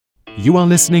You are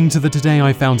listening to the Today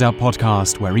I Found Out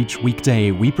podcast, where each weekday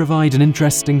we provide an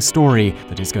interesting story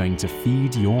that is going to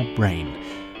feed your brain.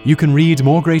 You can read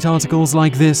more great articles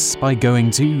like this by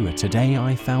going to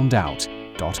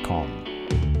todayifoundout.com.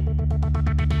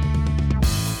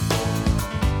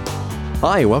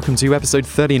 Hi, welcome to episode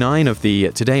 39 of the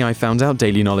Today I Found Out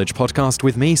Daily Knowledge podcast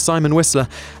with me, Simon Whistler.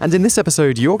 And in this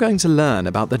episode, you're going to learn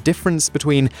about the difference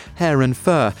between hair and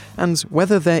fur and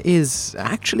whether there is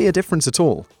actually a difference at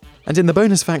all. And in the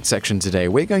bonus fact section today,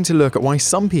 we're going to look at why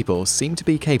some people seem to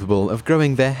be capable of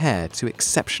growing their hair to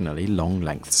exceptionally long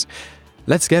lengths.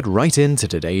 Let's get right into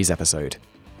today's episode.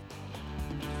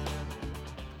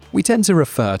 We tend to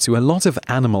refer to a lot of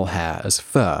animal hair as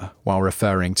fur, while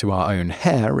referring to our own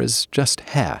hair as just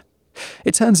hair.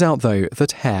 It turns out, though,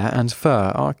 that hair and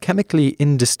fur are chemically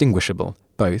indistinguishable,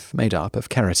 both made up of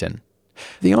keratin.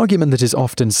 The argument that is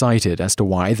often cited as to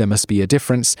why there must be a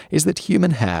difference is that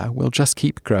human hair will just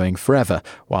keep growing forever,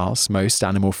 whilst most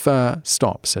animal fur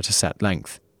stops at a set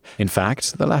length. In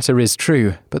fact, the latter is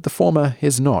true, but the former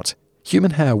is not.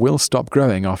 Human hair will stop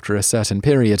growing after a certain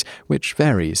period, which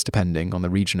varies depending on the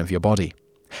region of your body.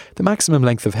 The maximum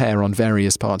length of hair on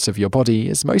various parts of your body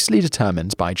is mostly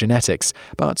determined by genetics,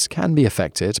 but can be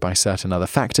affected by certain other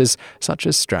factors, such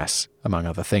as stress, among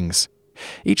other things.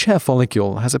 Each hair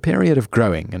follicle has a period of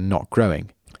growing and not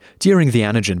growing. During the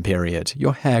anagen period,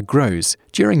 your hair grows.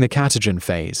 During the catagen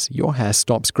phase, your hair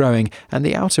stops growing and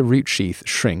the outer root sheath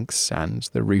shrinks and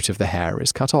the root of the hair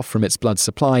is cut off from its blood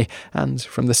supply and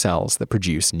from the cells that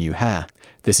produce new hair.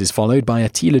 This is followed by a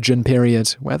telogen period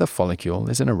where the follicle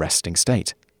is in a resting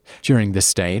state. During this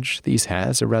stage, these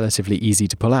hairs are relatively easy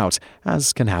to pull out,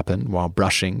 as can happen while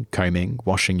brushing, combing,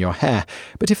 washing your hair,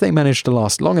 but if they manage to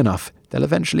last long enough, they'll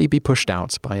eventually be pushed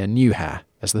out by a new hair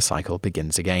as the cycle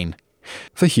begins again.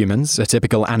 For humans, a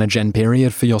typical anagen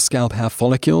period for your scalp hair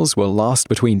follicles will last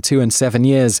between 2 and 7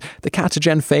 years, the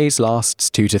catagen phase lasts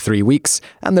 2 to 3 weeks,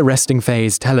 and the resting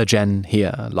phase, telogen,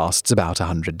 here lasts about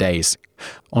 100 days.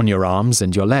 On your arms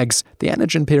and your legs, the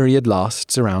anagen period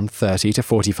lasts around 30 to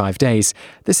 45 days.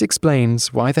 This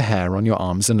explains why the hair on your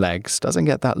arms and legs doesn't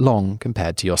get that long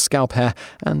compared to your scalp hair,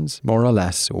 and more or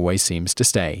less always seems to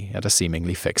stay at a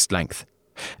seemingly fixed length.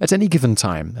 At any given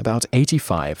time, about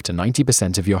 85 to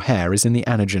 90% of your hair is in the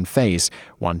anagen phase,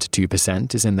 1 to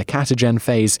 2% is in the catagen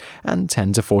phase, and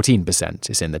 10 to 14%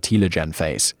 is in the telogen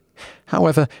phase.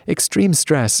 However, extreme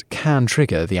stress can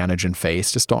trigger the anagen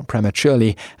phase to stop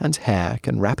prematurely, and hair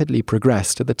can rapidly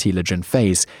progress to the telogen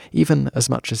phase, even as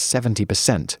much as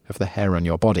 70% of the hair on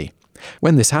your body.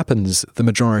 When this happens, the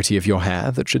majority of your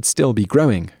hair that should still be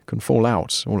growing can fall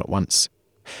out all at once.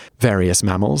 Various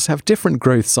mammals have different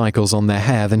growth cycles on their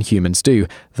hair than humans do,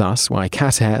 thus why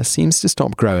cat hair seems to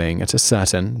stop growing at a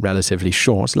certain, relatively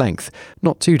short length,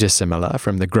 not too dissimilar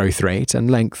from the growth rate and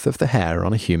length of the hair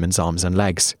on a human's arms and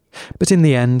legs. But in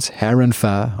the end, hair and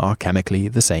fur are chemically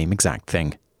the same exact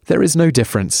thing. There is no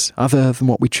difference other than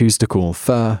what we choose to call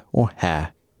fur or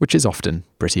hair, which is often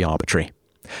pretty arbitrary.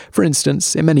 For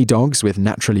instance, in many dogs with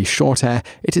naturally short hair,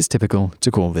 it is typical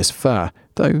to call this fur,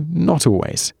 though not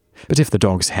always. But if the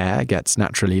dog's hair gets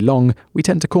naturally long, we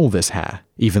tend to call this hair,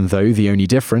 even though the only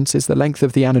difference is the length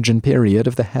of the anagen period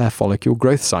of the hair follicle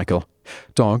growth cycle.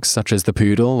 Dogs such as the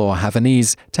poodle or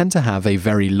Havanese tend to have a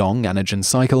very long anagen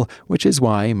cycle, which is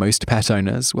why most pet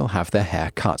owners will have their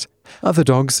hair cut. Other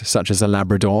dogs, such as a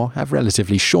Labrador, have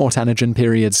relatively short anagen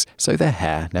periods, so their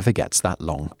hair never gets that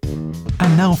long.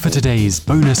 And now for today's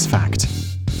bonus fact.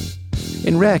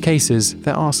 In rare cases,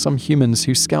 there are some humans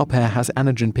whose scalp hair has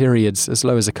anagen periods as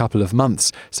low as a couple of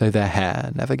months, so their hair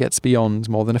never gets beyond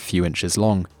more than a few inches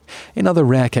long. In other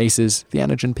rare cases, the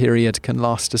anagen period can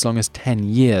last as long as 10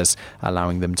 years,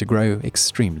 allowing them to grow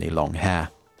extremely long hair.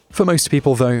 For most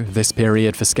people, though, this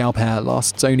period for scalp hair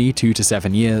lasts only 2 to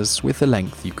 7 years, with the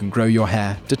length you can grow your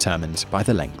hair determined by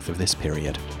the length of this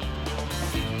period.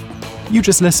 You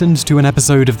just listened to an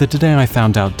episode of the Today I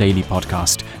Found Out Daily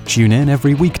podcast. Tune in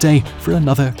every weekday for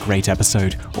another great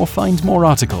episode, or find more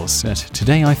articles at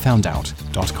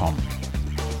todayifoundout.com.